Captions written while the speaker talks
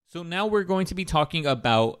So now we're going to be talking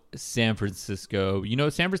about San Francisco. You know,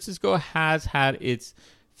 San Francisco has had its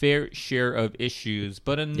fair share of issues,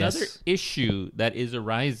 but another issue that is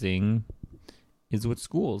arising is with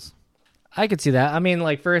schools. I could see that. I mean,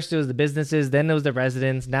 like, first it was the businesses, then it was the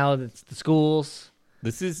residents, now it's the schools.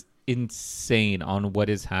 This is insane on what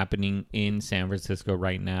is happening in San Francisco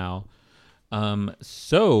right now.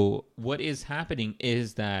 So what is happening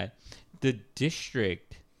is that the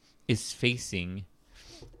district is facing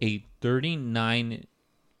a 39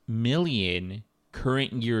 million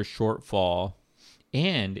current year shortfall,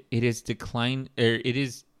 and it has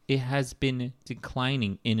been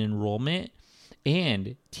declining in enrollment,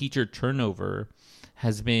 and teacher turnover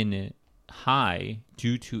has been high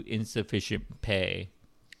due to insufficient pay.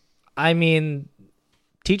 I mean,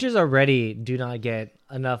 teachers already do not get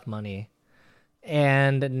enough money.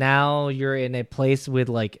 And now you're in a place with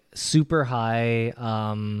like super high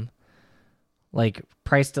like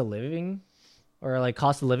price to living or like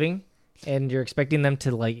cost of living, and you're expecting them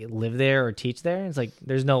to like live there or teach there. It's like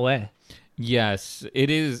there's no way. Yes, it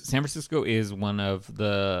is. San Francisco is one of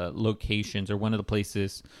the locations or one of the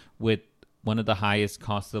places with one of the highest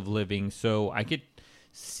costs of living. So I could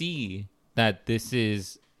see that this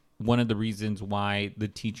is one of the reasons why the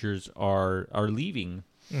teachers are leaving.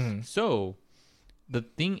 Mm-hmm. So the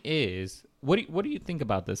thing is, what do you think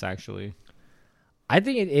about this actually? I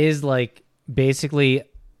think it is like basically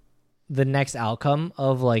the next outcome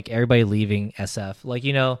of like everybody leaving SF. Like,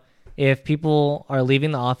 you know, if people are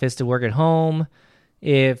leaving the office to work at home,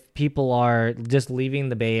 if people are just leaving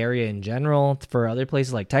the Bay Area in general for other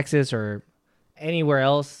places like Texas or anywhere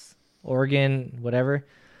else, Oregon, whatever,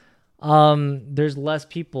 there's less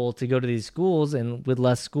people to go to these schools, and with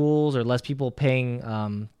less schools or less people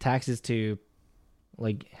paying taxes to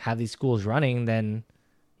like have these schools running, then,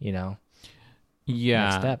 you know,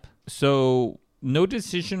 next step. So no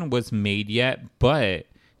decision was made yet, but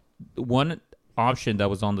one option that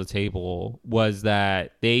was on the table was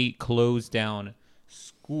that they closed down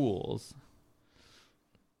schools.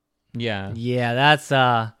 Yeah, that's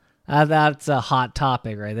a hot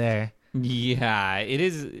topic right there. Yeah, it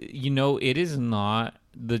is. You know, it is not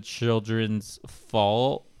the children's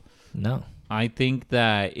fault. No, I think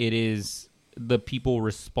that it is the people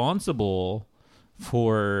responsible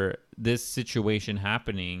for this situation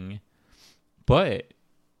happening. But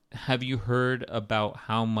have you heard about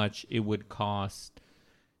how much it would cost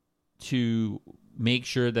to make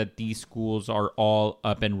sure that these schools are all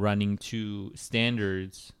up and running to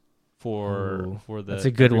standards for the that's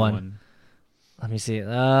a good one. Let me see.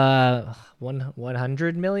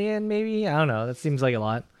 100 million maybe? I don't know. That seems like a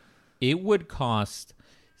lot. It would cost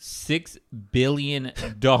 $6 billion.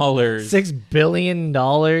 $6 billion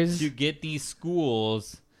to get these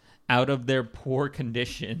schools out of their poor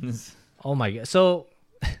conditions. Oh my God. So,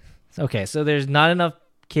 okay. So there's not enough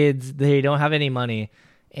kids. They don't have any money,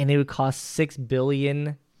 and it would cost $6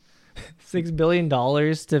 billion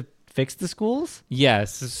to fix the schools?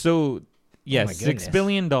 Yes. So, yes, $6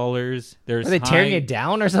 billion. Are they tearing it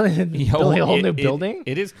down or something? Building a whole new building?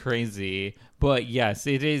 It is crazy. But yes,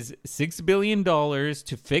 it is $6 billion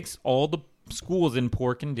to fix all the schools in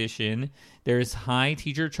poor condition. There's high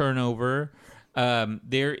teacher turnover.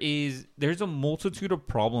 There's a multitude of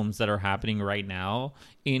problems that are happening right now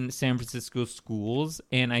in San Francisco schools.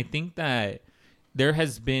 And I think that there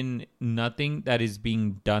has been nothing that is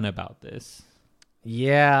being done about this.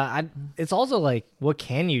 Yeah. It's also like, what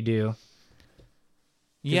can you do?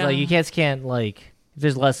 Yeah, like you can't like, if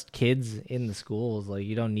there's less kids in the schools, like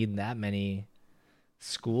you don't need that many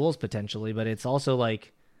schools potentially, but it's also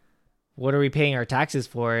like, what are we paying our taxes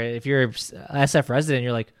for? If you're a SF resident,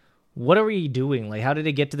 you're like, what are we doing? Like, how did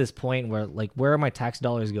it get to this point where like, where are my tax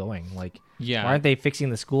dollars going? Like, why aren't they fixing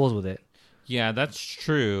the schools with it? Yeah, that's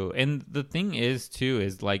true. And the thing is too,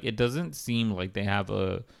 is like, it doesn't seem like they have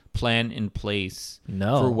a plan in place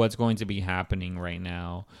for what's going to be happening right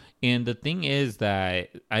now. And the thing is that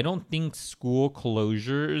I don't think school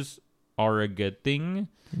closures are a good thing.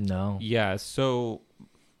 No. Yeah, so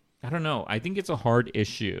I don't know. I think it's a hard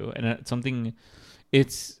issue, and it's something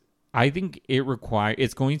it's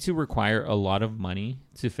going to require a lot of money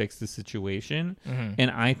to fix the situation. Mm-hmm.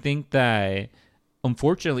 And I think that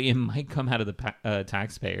unfortunately it might come out of the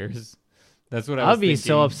taxpayers. That's what I was thinking.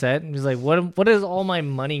 So upset. He's like, what is all my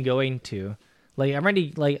money going to? Like, I'm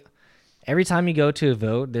ready, like, every time you go to a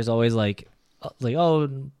vote, there's always like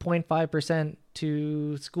 0.5%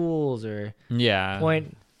 to schools or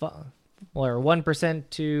 1%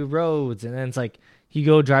 to roads, and then it's like you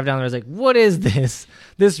go drive down there, it's like, what is this?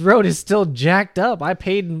 This road is still jacked up. I'm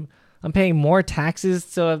paying more taxes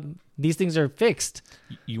to these things are fixed.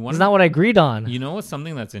 You want It's not what I agreed on. You know what's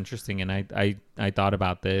something that's interesting, and I thought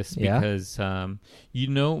about this Yeah. because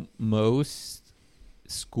most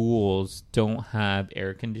schools don't have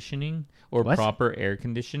air conditioning or What? proper air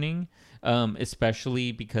conditioning,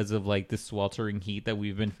 especially because of like the sweltering heat that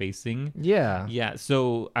we've been facing. Yeah. Yeah,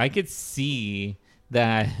 so I could see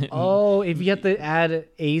that. Oh, if you have to add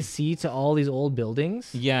AC to all these old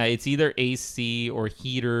buildings, Yeah, it's either AC or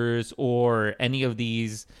heaters or any of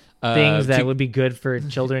these things that to- would be good for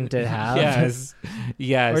children to have. Yes,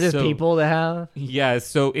 yes, Or just so- people to have. Yeah,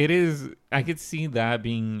 so it is. I could see that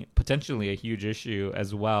being potentially a huge issue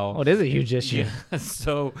as well. Oh, it is a huge issue. Yeah.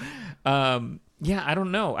 So, yeah, I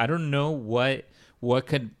don't know. I don't know what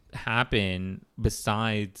could happen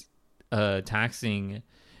besides taxing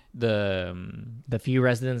The few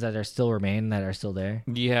residents that are still remain that are still there.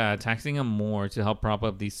 taxing them more to help prop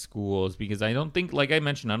up these schools, because I don't think, like I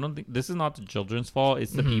mentioned, I don't think this is not the children's fault.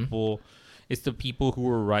 It's the people. It's the people who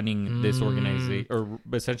are running this organization, or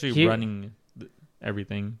essentially running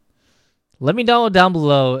everything. Let me know down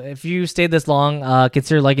below if you stayed this long.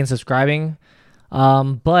 Consider liking and subscribing.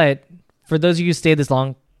 But for those of you who stayed this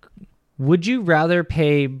long, would you rather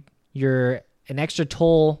pay an extra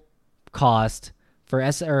toll cost for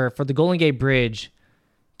the Golden Gate Bridge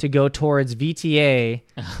to go towards VTA,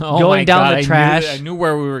 Oh going my down God, the trash, I knew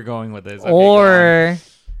where we were going with this. Okay, go or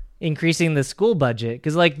increasing the school budget?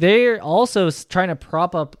 Because like they're also trying to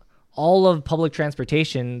prop up all of public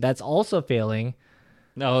transportation that's also failing. on.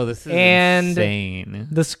 No, this is And insane.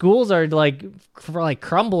 The schools are like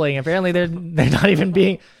crumbling. Apparently, they're not even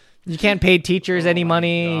being. You can't pay teachers any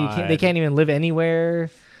money. They God. can't even live anywhere.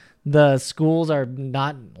 The schools are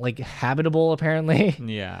not like habitable apparently.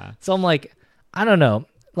 Yeah. So I'm like, I don't know.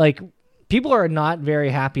 Like people are not very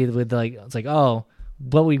happy with like it's like, oh,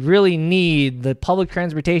 but we really need the public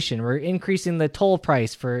transportation. We're increasing the toll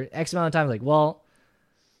price for X amount of time. Like, well,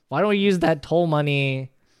 why don't we use that toll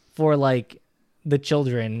money for like the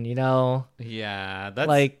children, you know? Yeah, that's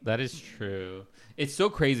Like- that is true. It's so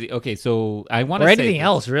crazy. Okay, so I want Or to anything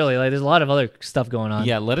else, really. Like there's a lot of other stuff going on.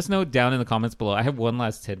 Yeah, let us know down in the comments below. I have one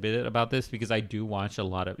last tidbit about this because I do watch a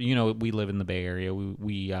lot of. We live in the Bay Area.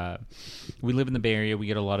 We live in the Bay Area. We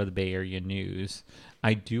get a lot of the Bay Area news.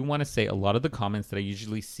 I do want to say a lot of the comments that I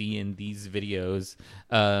usually see in these videos,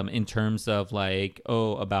 in terms of like,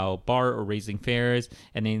 about BART or raising fares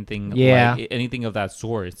and anything, anything of that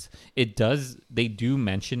sort. They do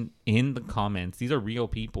mention in the comments. These are real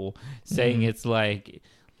people saying it's like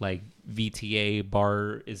VTA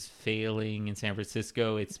BART is failing in San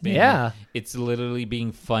Francisco. It's literally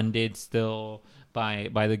being funded still by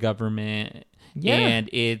the government. Yeah.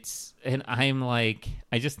 And I'm like,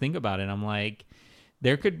 I just think about it. I'm like,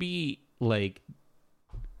 there could be like,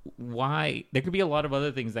 there could be a lot of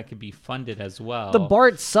other things that could be funded as well. The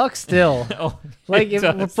BART sucks still. Oh, Like it if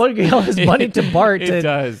we're does. putting all this money to BART, It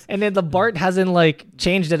does. and then the BART hasn't like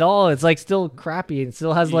changed at all. It's like still crappy. It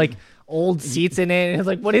still has like old seats in it. And it's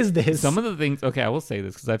like, what is this? Some of the things. Okay, I will say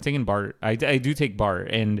this because I've taken BART. I do take BART,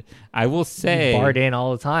 and I will say BART in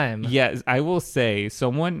all the time. Yes, I will say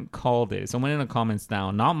someone called it. Someone in the comments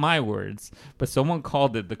now, not my words, but someone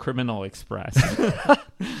called it the Criminal Express.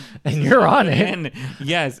 And you're on it. And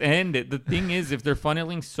yes, and the thing is, if they're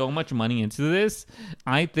funneling so much money into this,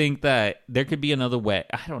 I think that there could be another way.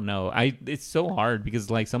 I don't know. It's so hard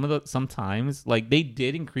because like sometimes like they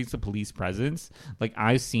did increase the police presence. Like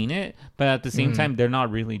I've seen it, but at the same time, they're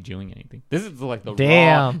not really doing anything. This is like the raw.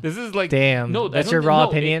 Damn. This is like Damn. No, That's your raw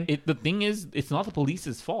opinion? The thing is, it's not the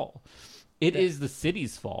police's fault. It is the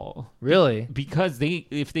city's fault. Really? Because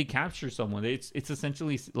if they capture someone, it's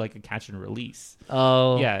essentially like a catch and release.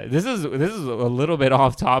 Oh. Yeah, this is a little bit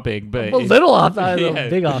off topic, but A little off topic, a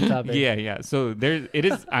big off topic. Yeah. So it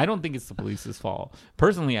is. I don't think it's the police's fault.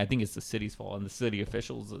 Personally, I think it's the city's fault and the city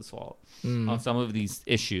officials' fault on some of these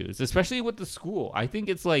issues, especially with the school. I think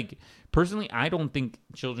it's like personally, I don't think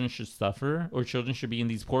children should suffer or children should be in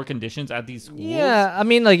these poor conditions at these schools. Yeah, I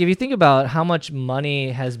mean, like if you think about how much money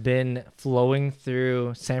has been flowing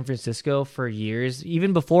through San Francisco for years,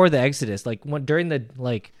 even before the Exodus, like during the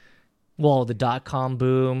the .com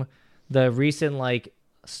boom, the recent like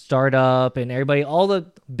startup and everybody, all the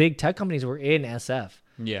big tech companies were in SF.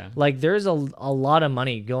 Yeah. Like there's a lot of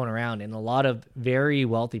money going around and a lot of very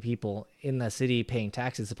wealthy people in the city paying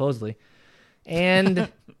taxes supposedly. And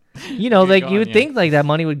like you would think like that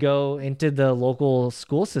money would go into the local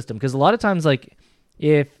school system, because a lot of times like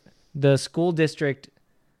if the school district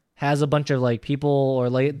has a bunch of like people or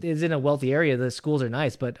like is in a wealthy area, the schools are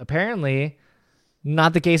nice, but apparently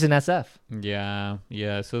Not the case in SF.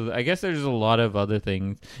 Yeah. So I guess there's a lot of other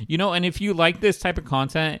things, and if you like this type of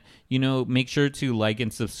content, make sure to like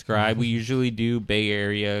and subscribe. We usually do Bay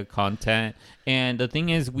Area content. And the thing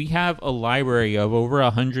is, we have a library of over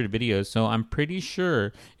 100 videos. So I'm pretty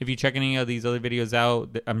sure if you check any of these other videos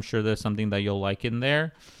out, I'm sure there's something that you'll like in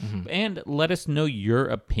there. And let us know your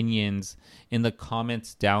opinions in the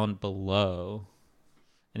comments down below.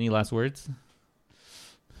 Any last words?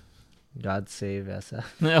 God save SF.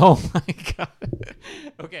 Oh my God.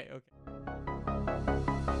 Okay.